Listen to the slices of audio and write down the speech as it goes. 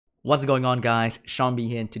What's going on, guys? SeanB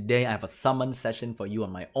here, and today I have a summon session for you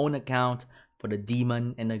on my own account for the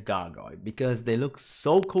demon and the gargoyle because they look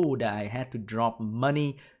so cool that I had to drop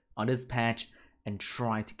money on this patch and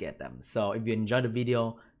try to get them. So if you enjoyed the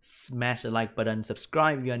video, smash the like button,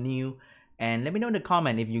 subscribe if you are new, and let me know in the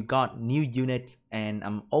comment if you got new units. And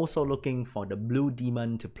I'm also looking for the blue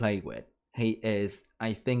demon to play with. He is,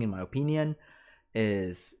 I think in my opinion,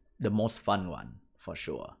 is the most fun one for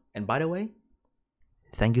sure. And by the way,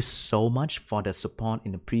 thank you so much for the support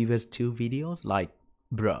in the previous two videos. Like,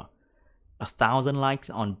 bruh, 1,000 likes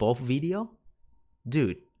on both videos?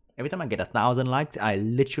 Dude, every time I get 1,000 likes, I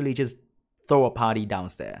literally just throw a party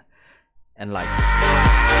downstairs. And like,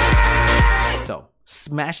 so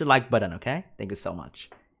smash the like button, okay? Thank you so much.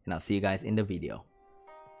 And I'll see you guys in the video.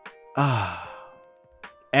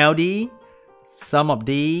 LD, some of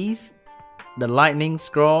these, the lightning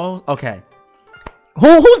scroll. Okay.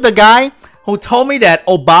 Who's the guy who told me that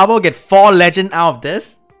Obama get 4 legend out of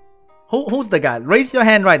this? Who's the guy? Raise your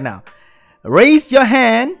hand right now. Raise your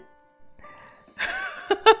hand.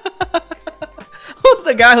 Who's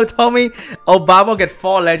the guy who told me Obama get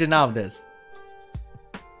 4 legend out of this?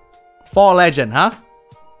 4 legend, huh?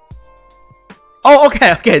 Oh,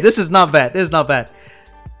 okay. This is not bad. This is not bad.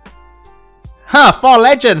 Huh, 4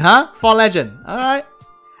 legend, huh? 4 legend. Alright.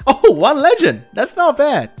 Oh, 1 legend. That's not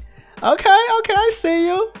bad. Okay, I see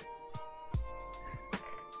you.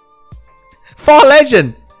 4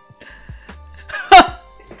 legend.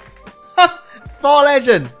 4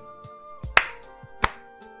 legend.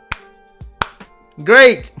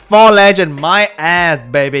 Great. 4 legend. My ass,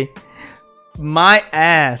 baby. My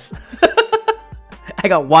ass. I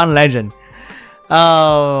got 1 legend.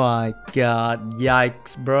 Oh my god.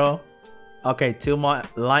 Yikes, bro. Okay, 2 more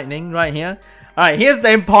lightning right here. Alright, here's the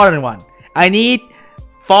important one. I need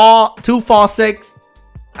 2, 4, 6.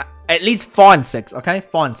 At least 4 and 6, okay?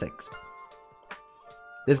 4 and 6.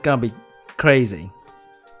 This is gonna be crazy.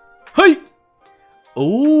 Hey!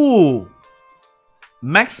 Ooh!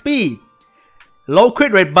 Max speed. Low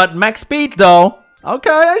crit rate, but max speed though. Okay,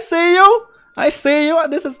 I see you. I see you.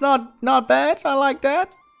 This is not bad. I like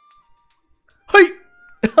that. Hey!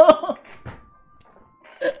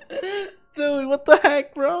 Dude, what the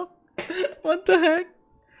heck, bro? What the heck?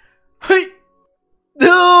 Hey!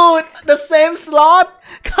 Dude, the same slot?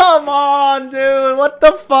 Come on, dude. What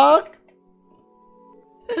the fuck?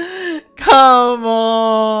 Come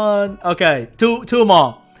on. Okay, two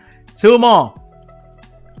more. 2 more.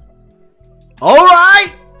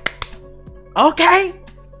 Alright. Okay.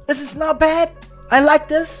 This is not bad. I like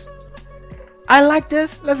this. I like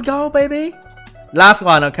this. Let's go, baby. Last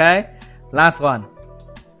one, okay? Last one.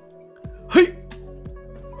 Hey.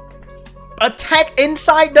 Attack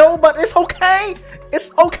inside though, but it's okay.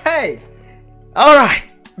 It's okay.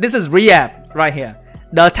 Alright. This is Rehab right here.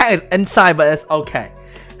 The attack is inside, but it's okay.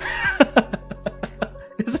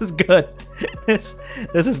 This is good. This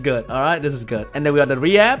is good. Alright, this is good. And then we got the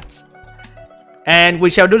Rehabs. And we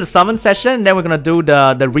shall do the summon session. Then we're gonna do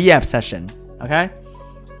the Rehab session. Okay?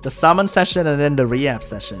 The summon session and then the Rehab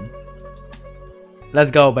session. Let's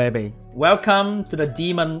go, baby. Welcome to the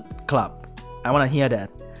Demon Club. I wanna hear that.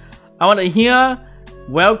 I wanna hear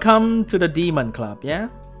welcome to the Demon Club, yeah?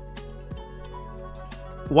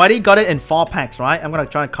 Whitey got it in 4 packs, right? I'm gonna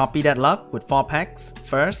try to copy that luck with 4 packs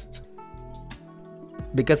first.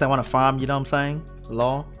 Because I wanna farm, you know what I'm saying?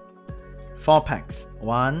 Lol. 4 packs.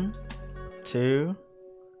 1, 2,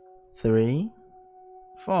 3,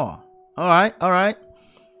 4. Alright.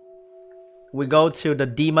 We go to the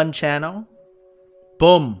Demon channel.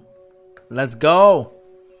 Boom. Let's go.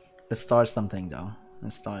 Let's start something though.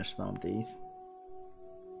 Let's start some of these.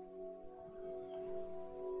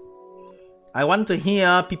 I want to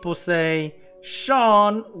hear people say,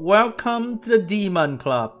 Sean, welcome to the Demon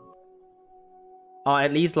Club. Or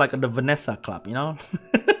at least like the Vanessa Club, you know?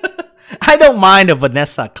 I don't mind the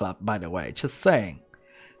Vanessa Club, by the way. Just saying.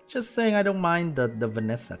 Just saying I don't mind the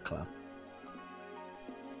Vanessa Club.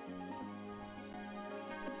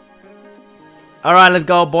 Alright, let's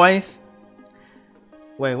go, boys.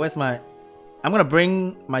 Wait, where's my... I'm gonna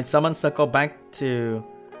bring my summon circle back to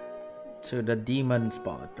the demon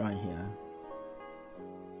spot right here.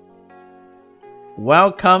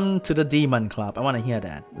 Welcome to the Demon Club. I want to hear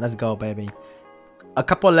that. Let's go, baby. A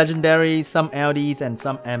couple legendaries, some LDs, and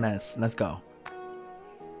some MS. Let's go.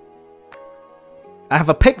 I have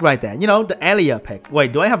a pick right there. You know, the Alia pick.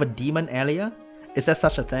 Wait, do I have a demon Alia? Is there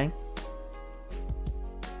such a thing?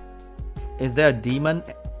 Is there a demon?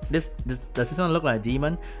 Does this one look like a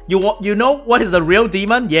demon? You know what is the real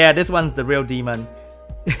demon? Yeah, this one's the real demon.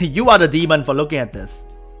 You are the demon for looking at this.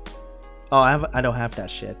 Oh, I don't have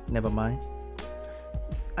that shit. Never mind.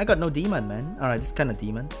 I got no demon, man. Alright, this kind of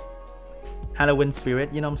demon. Halloween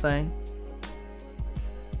spirit, you know what I'm saying?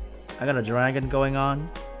 I got a dragon going on.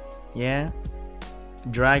 Yeah.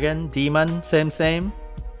 Dragon, demon, same.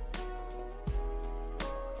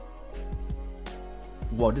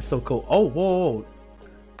 Whoa, this is so cool. Oh, whoa.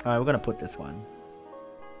 Alright, we're gonna put this one.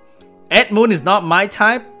 Ed Moon is not my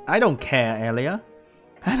type. I don't care, Elia.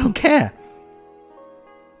 I don't care.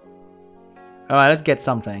 Alright, let's get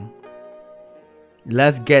something.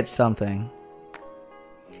 Let's get something.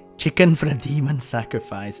 Chicken for the demon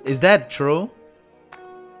sacrifice. Is that true?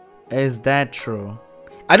 Is that true?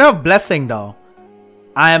 I don't have blessing though.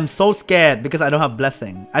 I am so scared because I don't have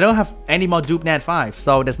blessing. I don't have any more dupe nat 5,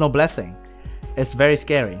 so there's no blessing. It's very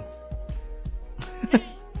scary.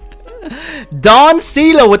 Don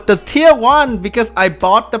Sealer with the tier 1 because I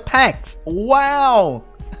bought the packs. Wow.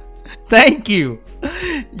 Thank you.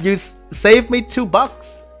 You saved me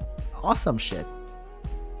 $2. Awesome shit.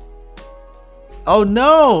 Oh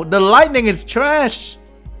no, the lightning is trash.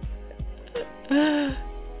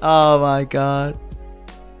 Oh my god.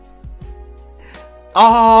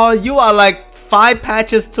 Oh, you are like 5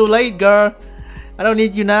 patches too late, girl. I don't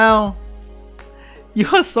need you now. You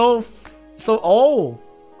are so old.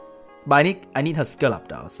 But I need her skill up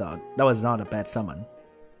though, so that was not a bad summon.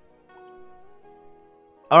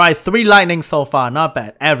 Alright, 3 lightning so far, not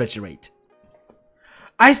bad. Average rate.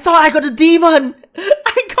 I thought I got a demon!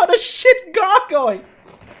 I got a shit gargoyle!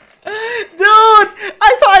 Dude!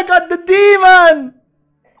 I thought I got the demon!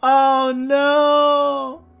 Oh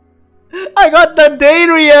no! I got the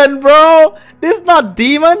Darian, bro! This is not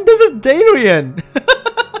demon, this is Darian!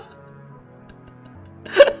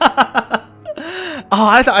 Oh,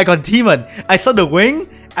 I thought I got demon. I saw the wing.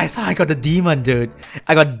 I thought I got the demon, dude.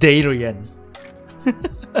 I got Darian.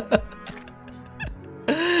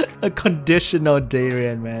 A conditional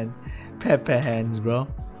Darian, man. Pepper hands, bro.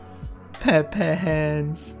 Pepper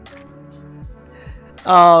hands.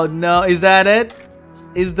 Oh no, is that it?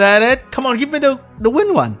 Is that it? Come on, give me the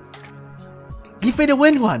win one. Give me the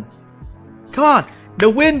win one. Come on, the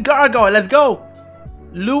win gargoyle. Let's go.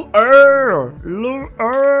 Lure.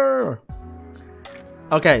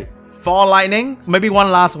 Okay, 4 lightning. Maybe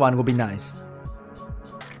one last one will be nice.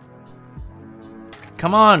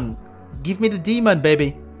 Come on, give me the demon,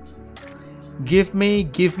 baby. Give me.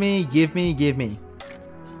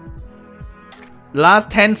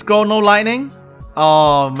 Last 10 scroll, no lightning.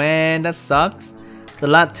 Oh man, that sucks. The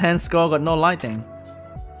last 10 scroll got no lightning.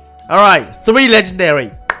 Alright, 3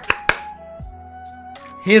 legendary.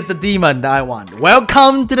 Here's the demon that I want.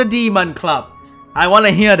 Welcome to the demon club. I want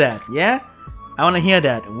to hear that, yeah? I want to hear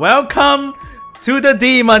that. Welcome to the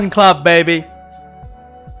demon club, baby.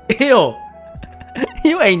 Ew.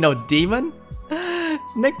 You ain't no demon.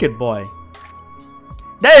 Naked boy.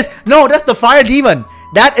 That's the fire demon.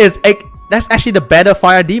 That's actually the better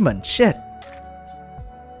fire demon. Shit.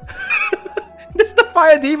 That's the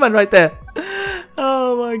fire demon right there.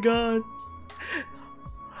 Oh my god.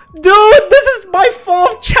 Dude, this is my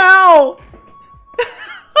 4th Chow.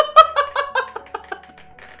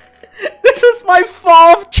 This is my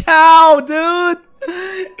 4th Chow, dude.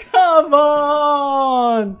 Come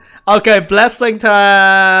on. Okay, blessing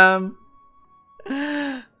time.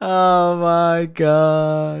 Oh my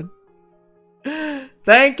god.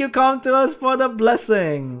 Thank you, come to us for the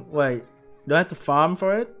blessing. Wait, do I have to farm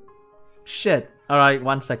for it? Shit. Alright,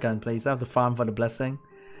 1 second, please. I have to farm for the blessing.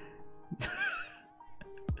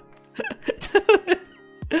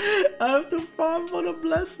 I have to farm for the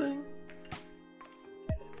blessing.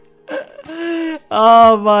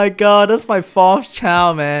 Oh my god, that's my 4th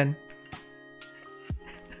Chow, man.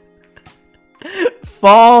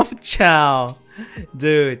 4th Chow.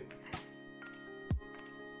 Dude.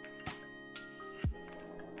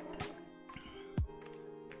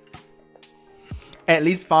 At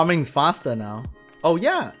least farming's faster now. Oh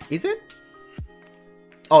yeah, is it?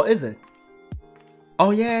 Oh, is it?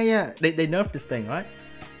 Oh yeah. They nerfed this thing, right?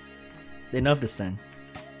 They nerfed this thing.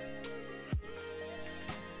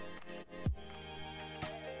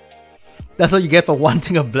 That's what you get for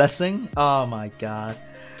wanting a blessing? Oh my god.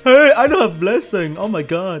 Hey, I don't have blessing. Oh my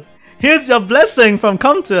god. Here's your blessing from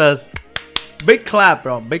Come To Us. Big clap,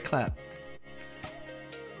 bro. Big clap.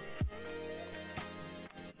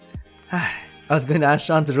 I was going to ask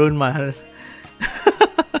Sean to ruin my heart.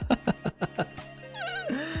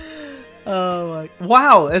 Oh my.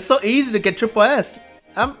 Wow, it's so easy to get triple S.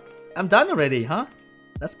 I'm done already, huh?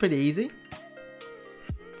 That's pretty easy.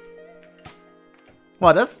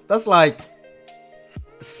 Wow, that's like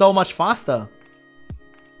so much faster.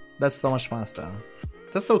 That's so much faster.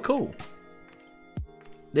 That's so cool.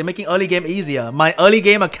 They're making early game easier. My early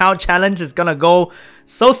game account challenge is gonna go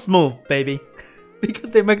so smooth, baby.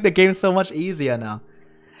 Because they make the game so much easier now.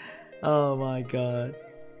 Oh my god.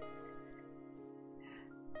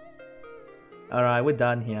 Alright, we're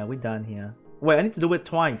done here. We're done here. Wait, I need to do it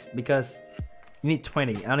twice because you need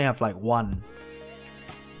 20. I only have like 1.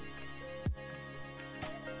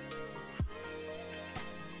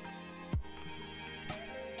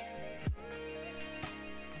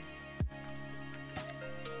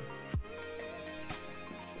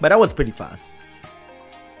 But that was pretty fast.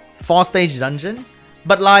 4-stage dungeon.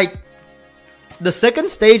 But like, the second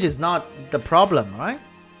stage is not the problem, right?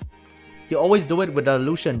 You always do it with the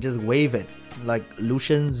Lucian, just wave it. Like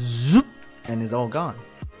Lucian, zoop, and it's all gone.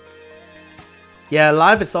 Yeah,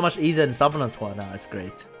 life is so much easier in Summoner Squad now, it's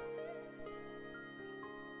great.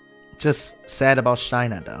 Just sad about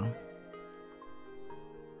Shiner though.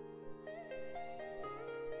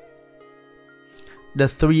 The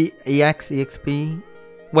 3 EXP.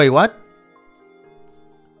 Wait, what?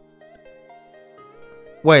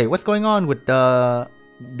 Wait, what's going on with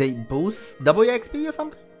they boost double EXP or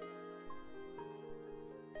something?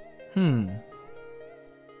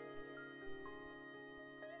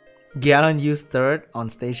 Gallon used 3rd on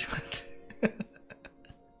stage.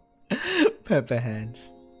 Pepper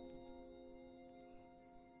hands.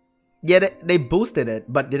 Yeah, they boosted it,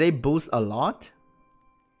 but did they boost a lot?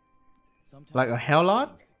 Like a hell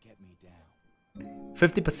lot?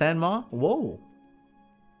 50% more? Whoa.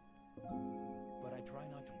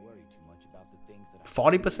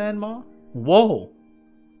 40% more? Whoa.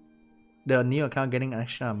 The new account getting an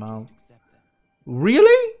extra amount.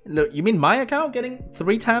 Really? You mean my account getting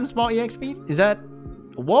 3 times more EXP? Is that...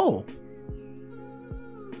 Whoa.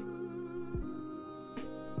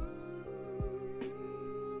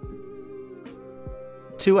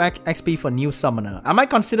 Two XP for new summoner. I might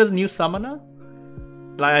consider new summoner.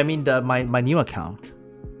 Like I mean my new account.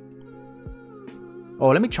 Oh,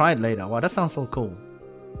 let me try it later. Wow, that sounds so cool.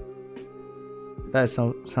 That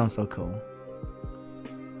sounds so cool.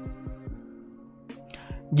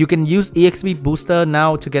 You can use EXP booster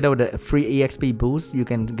now together with the free EXP boost. You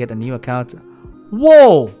can get a new account.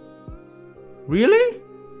 Whoa! Really?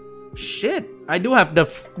 Shit! I do have the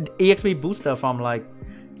EXP booster from like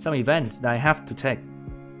some events that I have to take.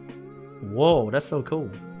 Whoa, that's so cool.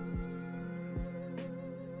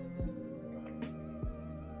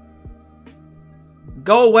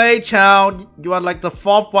 Go away, child. You are like the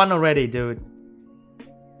 4th one already, dude.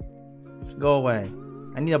 Let's go away.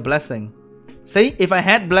 I need a blessing. See, if I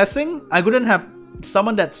had blessing, I wouldn't have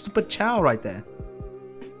summoned that super Chow right there.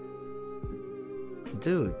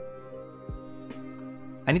 Dude.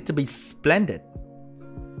 I need to be splendid.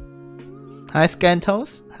 Hi,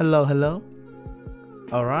 Scantos. Hello, hello.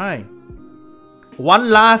 Alright.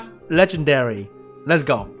 One last legendary. Let's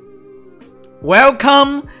go.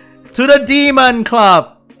 Welcome to the Demon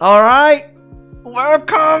Club. Alright.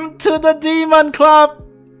 Welcome to the Demon Club.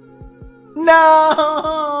 No.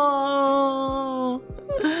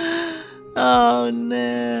 Oh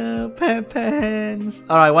no. Pepens.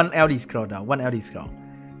 Alright, 1 LD scroll down. 1 LD scroll.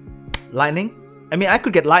 Lightning. I mean, I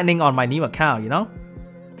could get lightning on my new account, you know?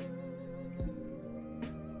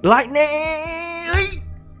 Lightning!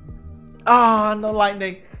 Oh, no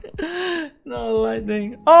lightning. No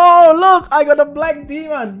lightning. Oh, look! I got a black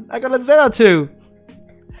demon. I got a 0-2.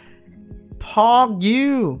 Pog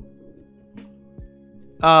you.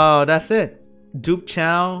 Oh, that's it. Dupe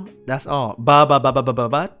Chow. That's all.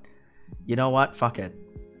 But. You know what? Fuck it.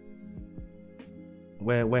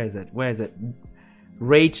 Where is it? Where is it?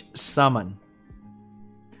 Rage Summon.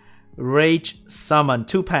 Rage Summon.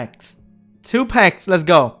 2 packs. 2 packs. Let's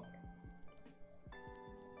go.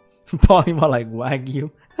 Probably more like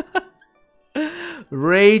Wagyu.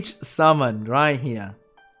 Rage Summon right here.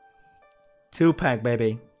 2 pack,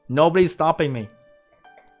 baby. Nobody's stopping me.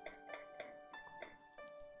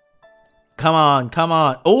 Come on, come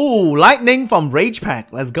on. Oh, lightning from Rage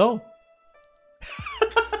Pack. Let's go.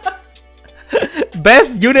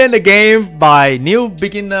 Best unit in the game by New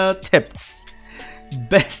Beginner Tips.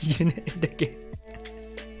 Best unit in the game.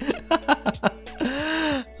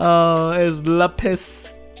 Oh, it's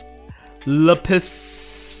Lapis.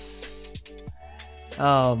 Lapis.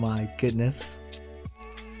 Oh my goodness.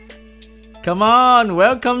 Come on,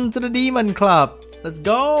 welcome to the Demon Club. Let's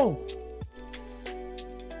go.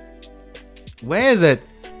 Where is it?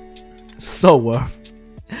 So worth.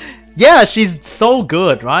 Yeah, she's so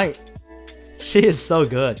good, right? She is so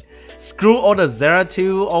good. Screw all the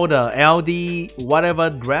 0-2, all the LD,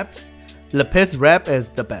 whatever reps. Lapis rep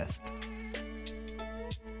is the best.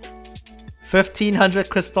 1500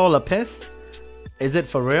 crystal lapis? Is it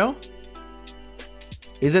for real?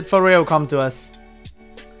 Is it for real? Come to us.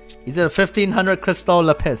 Is it a 1500 crystal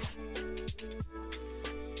lapis?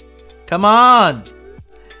 Come on!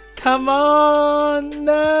 Come on!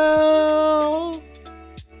 No!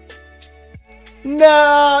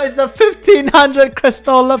 No! It's a 1500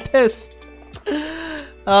 crystal lapis!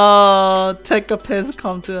 Oh, take a piss,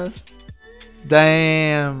 come to us.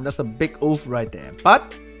 Damn, that's a big oof right there.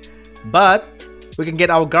 But we can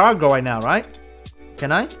get our gargoyle now, right?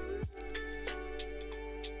 Can I?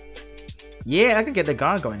 Yeah, I can get the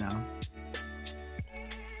gargoyle now.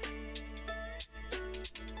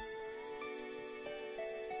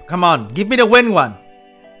 Come on, give me the win one.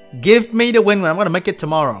 Give me the win one. I'm gonna make it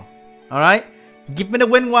tomorrow. Alright? Give me the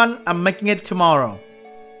win one. I'm making it tomorrow.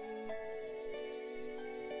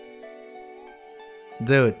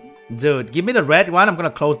 Dude, give me the red one. I'm gonna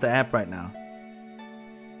close the app right now.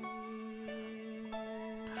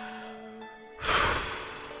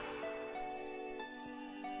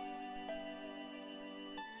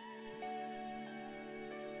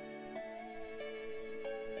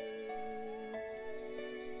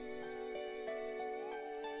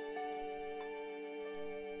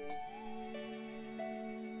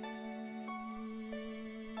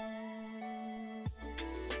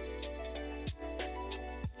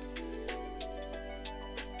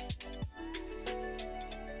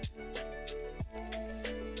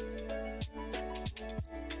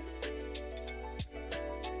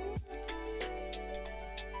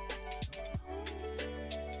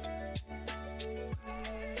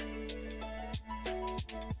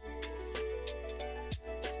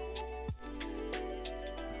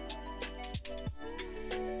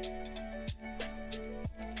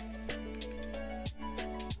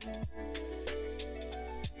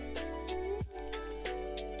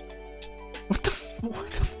 What the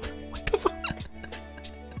fuck? What the fuck?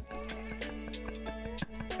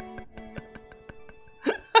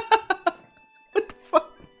 What the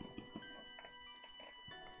fuck?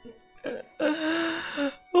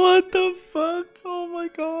 What the fuck? Oh my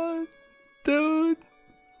god. Dude.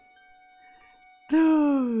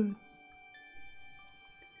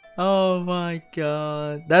 Oh my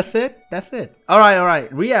god. That's it? That's it.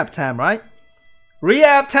 Alright. Rehab time, right?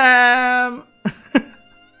 Rehab time!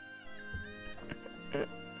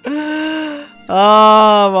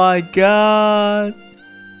 Oh my god.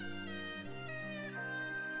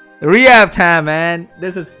 Rehab time, man.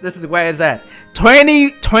 This is where it's at.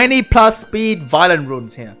 20 plus speed violent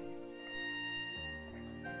runes here.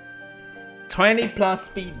 20 plus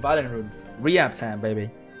speed violent runes. Rehab time, baby.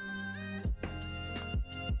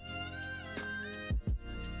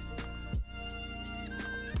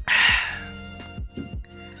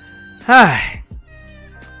 Hi.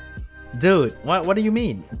 Dude, what do you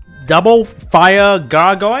mean? Double fire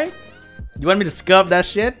gargoyle? You want me to scrub that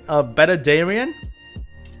shit? A better Darian?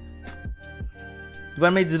 You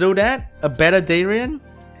want me to do that? A better Darian?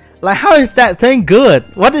 Like, how is that thing good?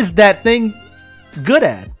 What is that thing good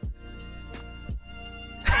at?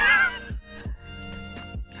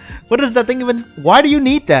 What is that thing even? Why do you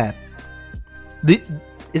need that?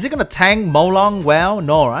 Is it gonna tank Molong well?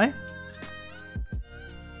 No, right?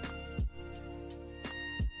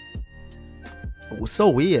 So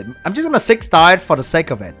weird. I'm just gonna 6-star it for the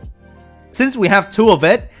sake of it. Since we have 2 of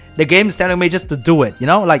it, the game is telling me just to do it, you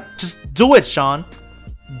know? Like, just do it, Sean.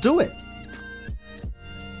 Do it.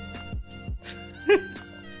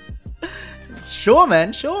 Sure,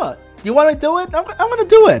 man, sure. You want me to do it? I'm gonna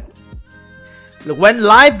do it. Look, when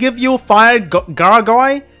life give you fire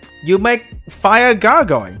gargoyle, you make fire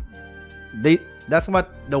gargoyle. That's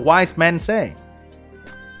what the wise men say.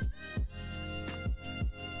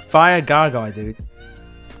 Fire gargoyle, dude.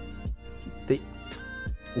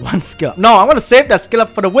 One skill. No, I'm gonna save that skill up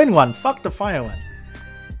for the win one. Fuck the fire one.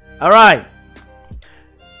 Alright.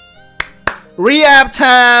 Rehab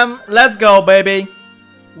time. Let's go, baby.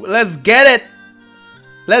 Let's get it.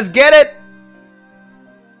 Let's get it.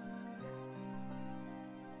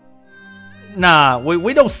 Nah,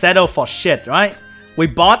 we don't settle for shit, right? We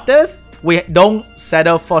bought this. We don't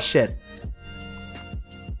settle for shit.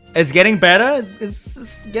 It's getting better.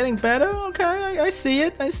 It's getting better. Okay, I see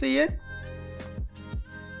it. I see it.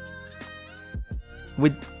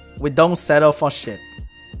 We don't settle for shit.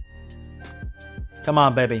 Come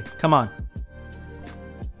on, baby. Come on.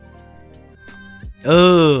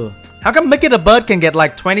 Ugh. How come Mickey the Bird can get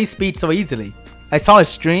like 20 speed so easily? I saw his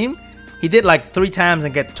stream. He did like 3 times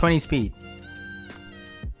and get 20 speed.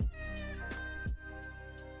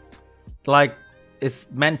 Like, it's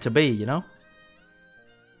meant to be, you know?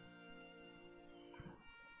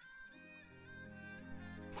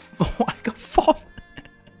 Oh, I got forced.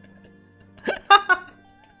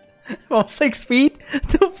 From 6 speed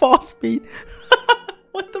to 4 speed.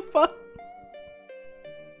 What the fuck?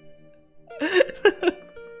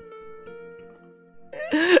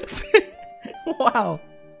 Wow.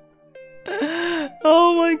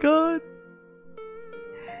 Oh my god.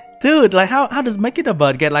 Dude, like how does Make It a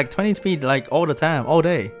Bird get like 20 speed like all the time, all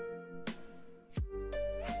day?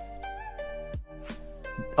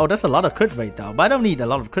 Oh, that's a lot of crit rate though, but I don't need a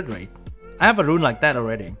lot of crit rate. I have a rune like that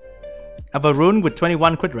already. I have a rune with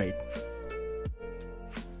 21 crit rate.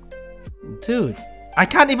 Dude, I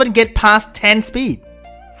can't even get past 10 speed.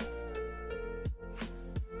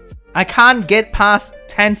 I can't get past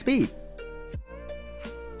 10 speed.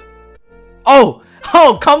 Oh,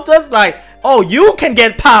 come to us like, oh, you can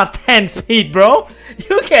get past 10 speed, bro.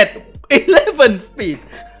 You get 11 speed.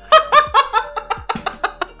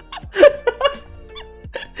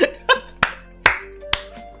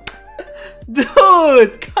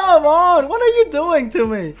 Dude, come on. What are you doing to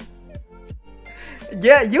me?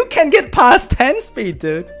 Yeah, you can get past 10 speed,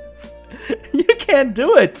 dude. You can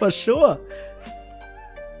do it for sure.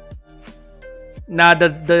 Nah,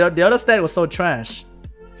 the other stat was so trash.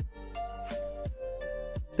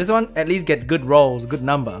 This one at least get good rolls, good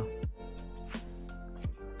number.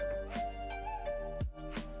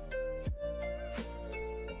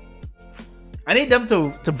 I need them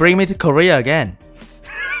to bring me to Korea again.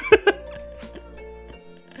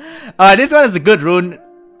 Alright, this one is a good rune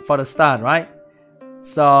for the start, right?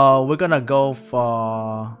 So we're gonna go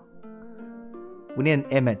for... We need an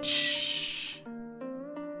image.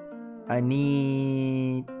 I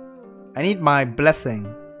need my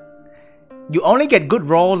blessing. You only get good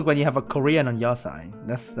rolls when you have a Korean on your side.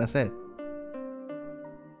 That's it.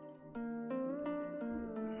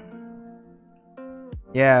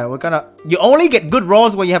 Yeah, you only get good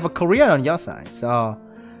rolls when you have a Korean on your side. So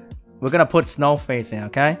we're gonna put Snowface in,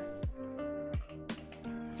 okay?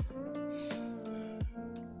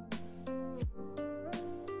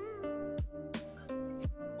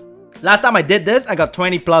 Last time I did this, I got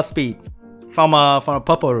 20 plus speed from a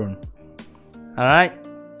purple rune. Alright?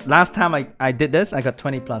 Last time I did this, I got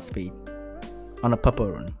 20 plus speed on a purple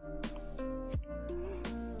rune.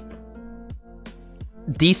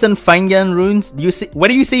 Decent Fangyan runes. Where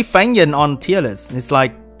do you see Fangyan on tier list? It's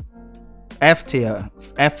like F tier.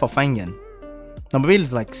 F for Fangyan. No, maybe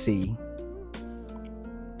it's like C.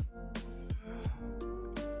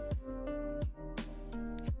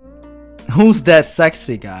 Who's that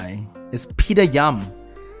sexy guy? It's Peter Yum.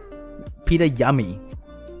 Peter Yummy.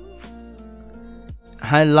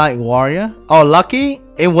 Highlight Warrior. Oh, lucky?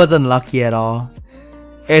 It wasn't lucky at all.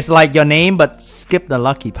 It's like your name, but skip the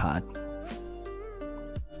lucky part.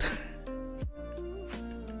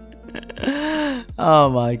 Oh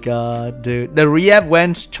my god, dude. The re-app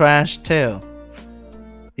went trash too.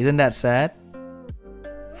 Isn't that sad?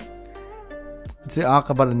 To talk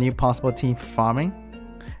about a new possible team for farming?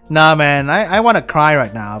 Nah, man. I want to cry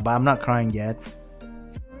right now, but I'm not crying yet.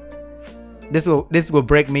 This will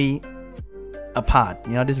break me apart.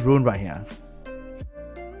 You know, this rune right here.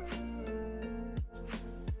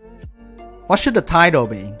 What should the title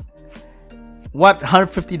be? What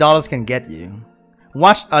 $150 can get you?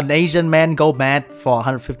 Watch an Asian man go mad for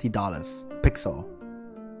 $150. Pixel.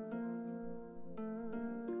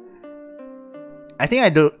 I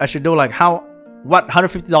think I should do like what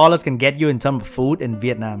 $150 can get you in terms of food in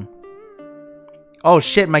Vietnam. Oh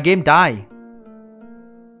shit, my game died.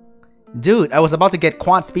 Dude, I was about to get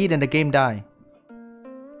quad speed and the game died.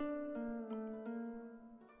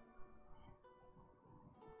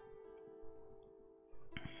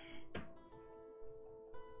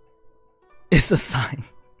 It's a sign.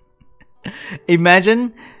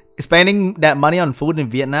 Imagine spending that money on food in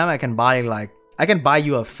Vietnam. I can buy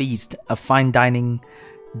you a feast, a fine dining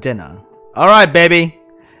dinner. Alright, baby.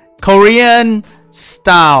 Korean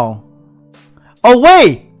style. Oh,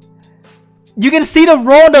 wait. You can see the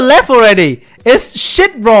roll on the left already. It's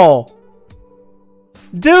shit roll.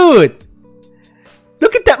 Dude.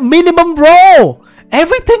 Look at that minimum roll.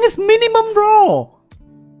 Everything is minimum roll.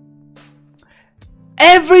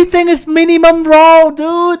 Everything is minimum roll,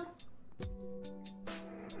 dude.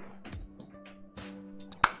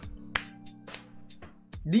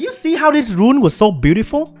 Do you see how this rune was so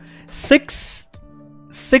beautiful? 6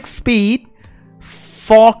 speed,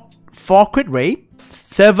 4 crit rate,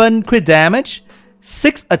 7 crit damage,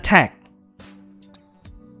 6 attack.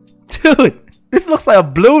 Dude, this looks like a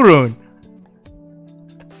blue rune.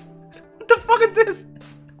 What the fuck is this?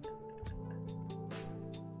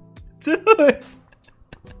 Dude.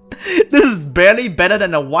 This is barely better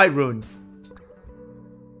than a white rune.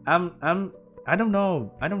 I don't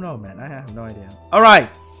know, man. I have no idea. All right.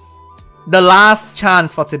 The last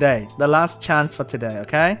chance for today. The last chance for today,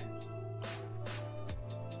 okay?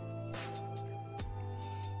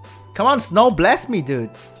 Come on, Snow, bless me,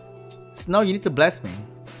 dude. Snow, you need to bless me.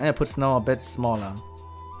 I'm gonna put Snow a bit smaller.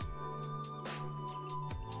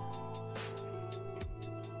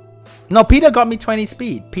 No, Peter got me 20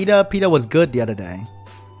 speed. Peter was good the other day.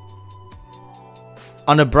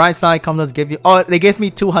 On the bright side, Comdos give you... Oh, they gave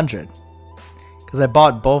me 200. Because I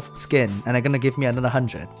bought both skin. And they're gonna give me another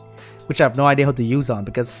 100. Which I have no idea how to use on.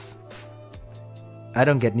 Because I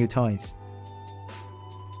don't get new toys.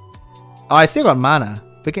 Oh, I still got mana.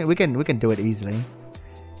 We can do it easily.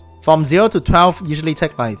 From 0 to 12 usually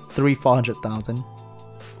take like 300,000-400,000.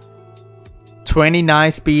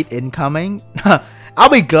 29 speed incoming. I'll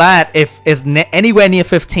be glad if it's anywhere near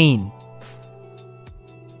 15.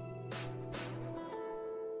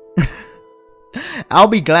 I'll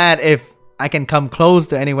be glad if I can come close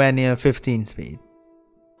to anywhere near 15 speed.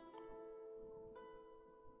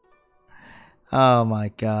 Oh my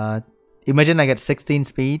god. Imagine I get 16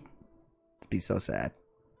 speed. It'd be so sad.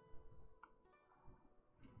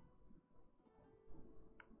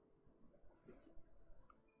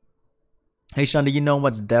 Hey Sean, do you know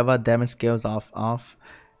what's Deva damage scales off?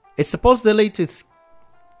 It's supposedly to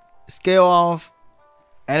scale off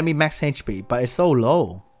enemy max HP, but it's so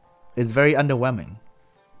low. It's very underwhelming.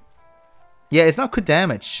 Yeah, it's not crit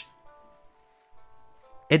damage.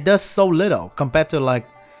 It does so little compared to like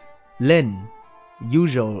Lin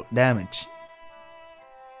usual damage.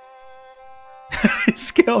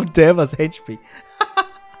 Scale of Deva's HP.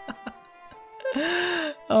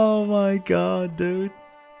 Oh my god, dude.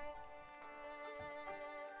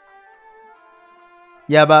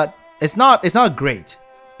 Yeah, but it's not great.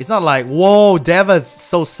 It's not like, whoa, Deva's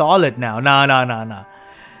so solid now. No.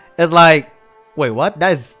 It's like, wait, what?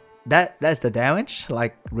 That's the damage?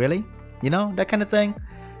 Like, really? You know, that kind of thing.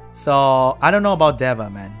 So I don't know about Deva,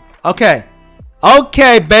 man. Okay,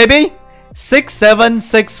 baby.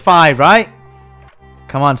 6765, right?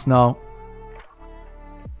 Come on, Snow.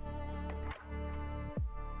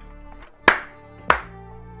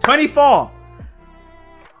 $24.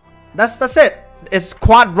 That's it. It's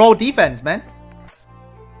quad roll defense, man. It's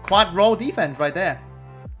quad roll defense right there.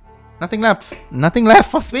 Nothing left. Nothing left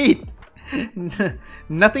for speed.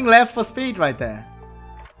 Nothing left for speed right there.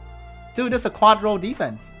 Dude, that's a quad roll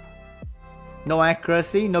defense. No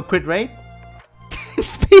accuracy, no crit rate. 10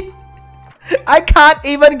 speed. I can't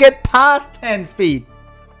even get past 10 speed.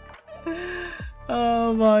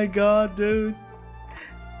 Oh my god, dude.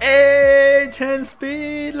 Hey, 10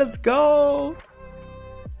 speed. Let's go.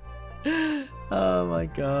 Oh my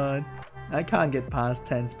god. I can't get past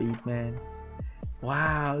 10 speed, man.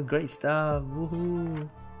 Wow, great stuff. Woohoo.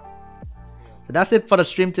 So that's it for the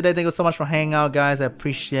stream today. Thank you so much for hanging out, guys. I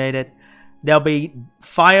appreciate it. There'll be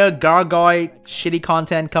Fire Gargoyle shitty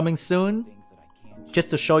content coming soon, just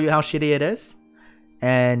to show you how shitty it is.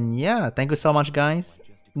 And yeah, thank you so much, guys.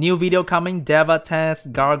 New video coming. Deva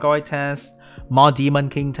test, Gargoyle test, more Demon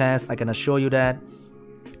King test. I can assure you that.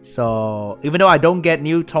 So even though I don't get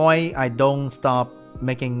new toy, I don't stop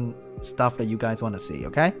making stuff that you guys want to see,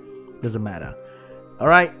 okay? Doesn't matter.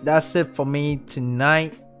 Alright, that's it for me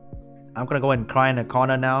tonight. I'm gonna go ahead and cry in the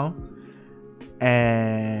corner now.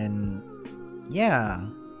 And yeah.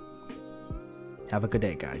 Have a good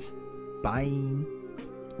day, guys. Bye.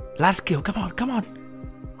 Last kill, come on.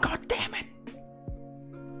 God damn it.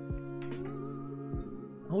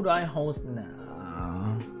 Who do I host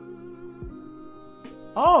now?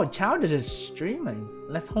 Oh, Childish is streaming.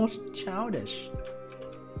 Let's host Childish.